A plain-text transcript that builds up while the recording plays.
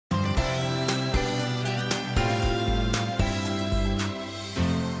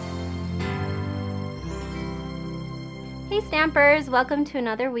Hey Stampers, welcome to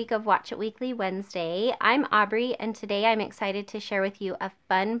another week of Watch It Weekly Wednesday. I'm Aubrey and today I'm excited to share with you a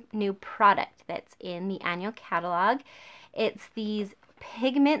fun new product that's in the annual catalog. It's these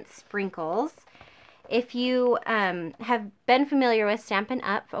Pigment Sprinkles. If you have been familiar with Stampin'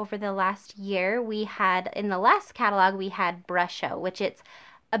 Up over the last year, we had, in the last catalog, we had Brusho, which it's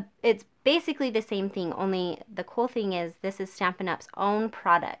basically the same thing, only the cool thing is this is Stampin' Up's own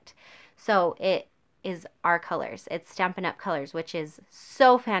product. So it is our colors. It's Stampin' Up colors, which is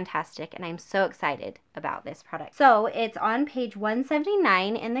so fantastic, and I'm so excited about this product. So it's on page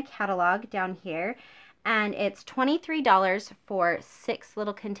 179 in the catalog down here, and it's $23 for 6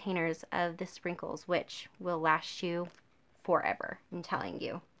 little containers of the sprinkles, which will last you forever. I'm telling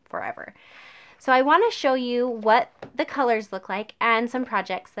you, forever. So I want to show you what the colors look like and some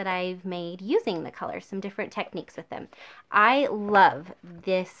projects that I've made using the colors, some different techniques with them. I love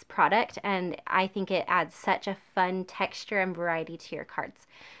this product and I think it adds such a fun texture and variety to your cards.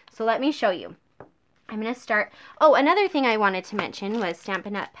 So let me show you. I'm going to start. Oh, another thing I wanted to mention was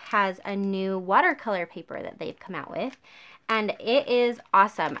Stampin' Up has a new watercolor paper that they've come out with, and it is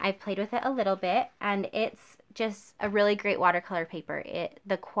awesome. I've played with it a little bit and it's just a really great watercolor paper.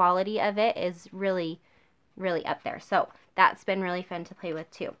 The quality of it is really, really up there. So that's been really fun to play with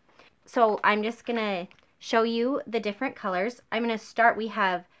too. So I'm just gonna show you the different colors. I'm gonna start, we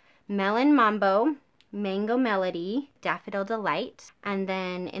have Melon Mambo, Mango Melody, Daffodil Delight, and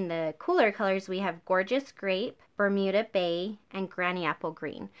then in the cooler colors we have Gorgeous Grape, Bermuda Bay, and Granny Apple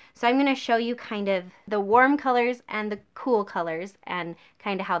Green. So I'm gonna show you kind of the warm colors and the cool colors and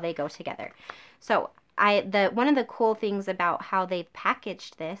kind of how they go together. So one of the cool things about how they've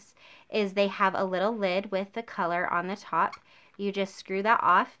packaged this is they have a little lid with the color on the top. You just screw that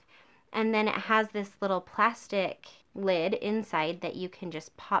off, and then it has this little plastic lid inside that you can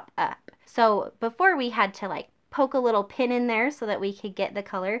just pop up. So before we had to like poke a little pin in there so that we could get the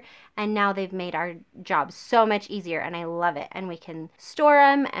color, and now they've made our job so much easier and I love it. And we can store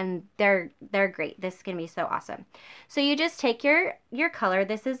them and they're great. This is gonna be so awesome. So you just take your color.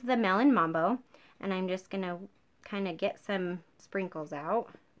 This is the Melon Mambo. And I'm just going to kind of get some sprinkles out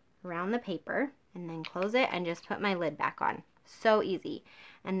around the paper and then close it and just put my lid back on. So easy.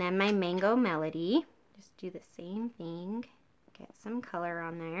 And then my Mango Melody, just do the same thing. Get some color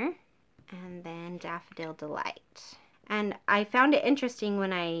on there. And then Daffodil Delight. And I found it interesting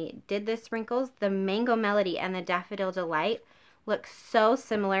when I did the sprinkles, the Mango Melody and the Daffodil Delight look so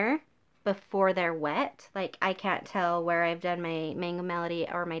similar before they're wet. Like I can't tell where I've done my Mango Melody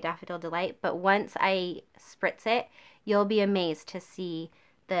or my Daffodil Delight, but once I spritz it, you'll be amazed to see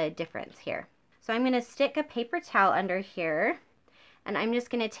the difference here. So I'm going to stick a paper towel under here, and I'm just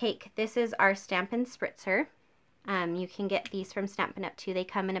going to take, this is our Stampin' Spritzer. You can get these from Stampin' Up too. They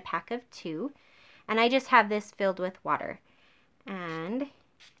come in a pack of 2, and I just have this filled with water. And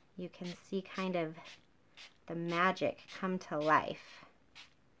you can see kind of the magic come to life.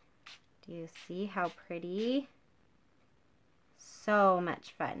 Do you see how pretty? So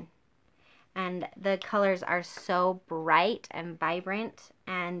much fun. And the colors are so bright and vibrant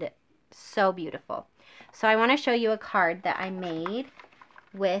and so beautiful. So I want to show you a card that I made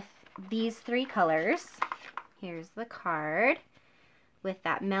with these 3 colors. Here's the card with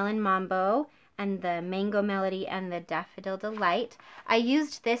that Melon Mambo and the Mango Melody and the Daffodil Delight. I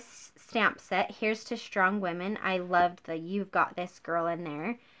used this stamp set, Here's to Strong Women. I loved the You've Got This Girl in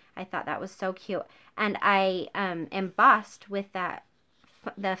there. I thought that was so cute. And I embossed with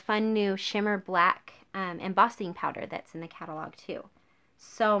the fun new shimmer black embossing powder that's in the catalog too.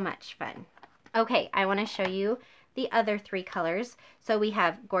 So much fun. Okay, I want to show you the other 3 colors. So we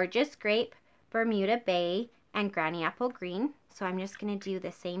have Gorgeous Grape, Bermuda Bay, and Granny Apple Green. So I'm just going to do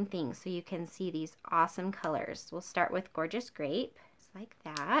the same thing so you can see these awesome colors. We'll start with Gorgeous Grape, just like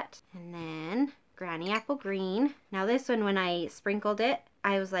that. And then Granny Apple Green. Now this one, when I sprinkled it,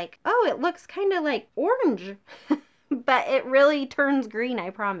 I was like, oh, it looks kind of like orange. But it really turns green,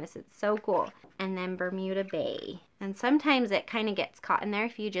 I promise. It's so cool. And then Bermuda Bay. And sometimes it kind of gets caught in there.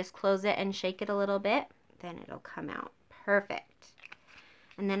 If you just close it and shake it a little bit, then it'll come out perfect.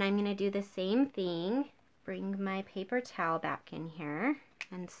 And then I'm going to do the same thing. Bring my paper towel back in here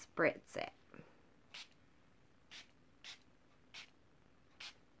and spritz it.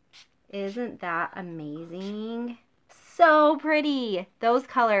 Isn't that amazing? So pretty. Those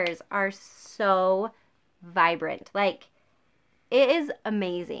colors are so vibrant. Like, it is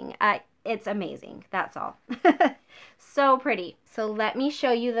amazing. It's amazing. That's all. So pretty. So let me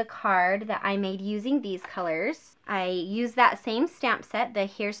show you the card that I made using these colors. I used that same stamp set, the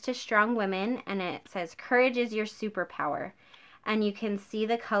Here's to Strong Women, and it says, Courage is your superpower. And you can see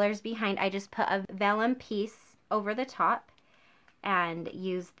the colors behind. I just put a vellum piece over the top and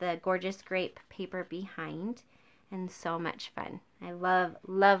use the gorgeous grape paper behind. And so much fun. I love,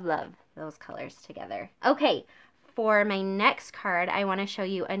 love, love those colors together. Okay, for my next card, I want to show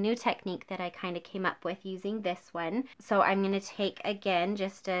you a new technique that I kind of came up with using this one. So I'm going to take, again,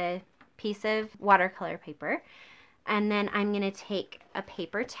 just a piece of watercolor paper, and then I'm going to take a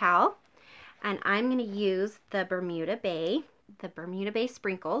paper towel, and I'm going to use the Bermuda Bay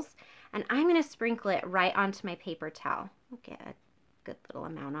Sprinkles, and I'm going to sprinkle it right onto my paper towel. I'll get a good little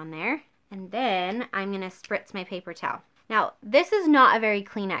amount on there. And then I'm going to spritz my paper towel. Now, this is not a very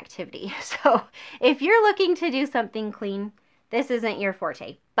clean activity. So if you're looking to do something clean, this isn't your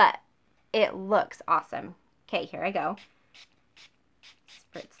forte, but it looks awesome. Okay, here I go.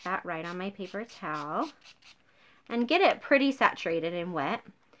 Spritz that right on my paper towel and get it pretty saturated and wet.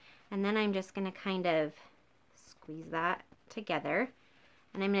 And then I'm just going to kind of squeeze that together.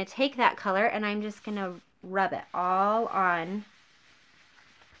 And I'm going to take that color and I'm just going to rub it all on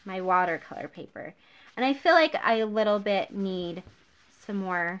my watercolor paper. And I feel like I a little bit need some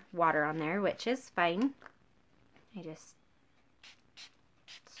more water on there, which is fine. I just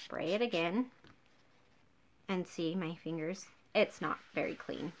spray it again and see my fingers. It's not very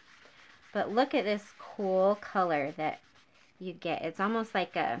clean. But look at this cool color that you get. It's almost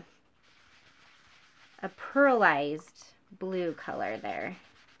like a pearlized blue color there.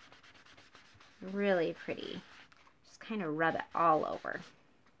 Really pretty. Just kind of rub it all over.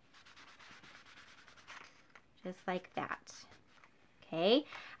 Just like that. Okay,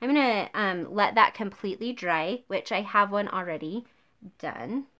 I'm gonna let that completely dry, which I have one already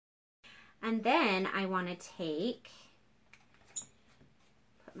done. And then I want to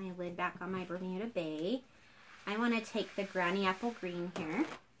put my lid back on my Bermuda Bay. I want to take the Granny Apple Green here,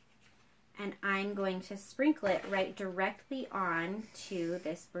 and I'm going to sprinkle it right directly on to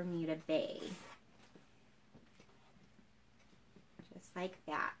this Bermuda Bay. Just like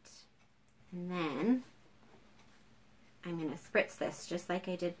that. And then I'm going to spritz this just like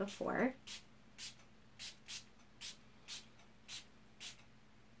I did before.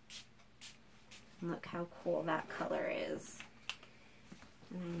 Look how cool that color is.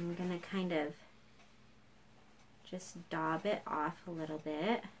 And I'm going to kind of just daub it off a little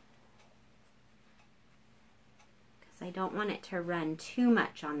bit, because I don't want it to run too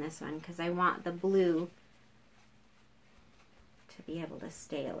much on this one, because I want the blue to be able to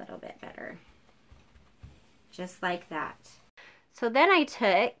stay a little bit better. Just like that. So then I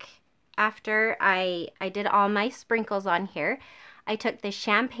took, after I did all my sprinkles on here, I took the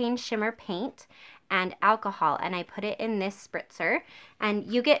Champagne Shimmer Paint and alcohol, and I put it in this spritzer. And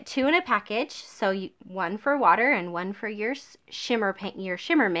you get 2 in a package, so one for water and one for your shimmer paint, your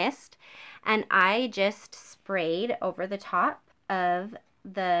shimmer mist. And I just sprayed over the top of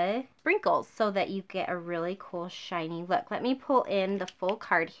the sprinkles so that you get a really cool shiny look. Let me pull in the full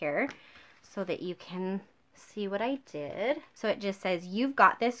card here so that you can see what I did. So it just says, "You've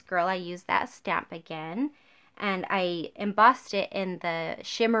got this, girl." I used that stamp again, and I embossed it in the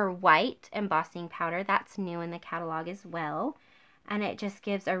Shimmer White embossing powder. That's new in the catalog as well, and it just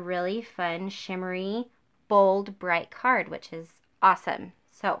gives a really fun, shimmery, bold, bright card, which is awesome.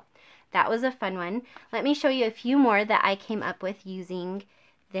 So that was a fun one. Let me show you a few more that I came up with using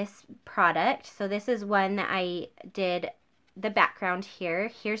this product. So this is one that I did the background here.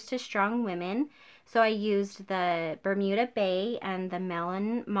 "Here's to Strong Women." So I used the Bermuda Bay and the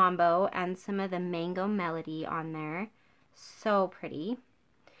Melon Mambo and some of the Mango Melody on there. So pretty.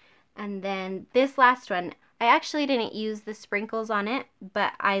 And then this last one, I actually didn't use the sprinkles on it,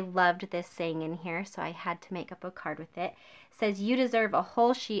 but I loved this saying in here, so I had to make up a card with it. It says, "You deserve a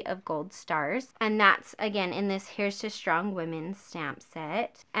whole sheet of gold stars." And that's, again, in this Here's to Strong Women stamp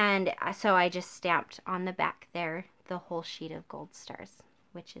set. And so I just stamped on the back there the whole sheet of gold stars,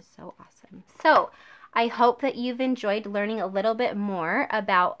 which is so awesome. So I hope that you've enjoyed learning a little bit more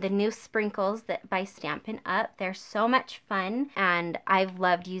about the new sprinkles that by Stampin' Up. They're so much fun, and I've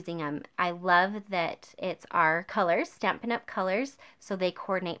loved using them. I love that it's our colors, Stampin' Up colors, so they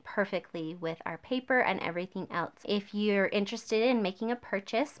coordinate perfectly with our paper and everything else. If you're interested in making a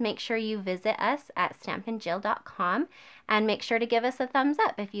purchase, make sure you visit us at stampinjill.com, and make sure to give us a thumbs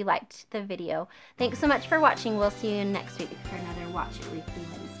up if you liked the video. Thanks so much for watching. We'll see you next week for another Watch It Weekly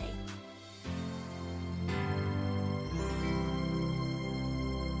Wednesday.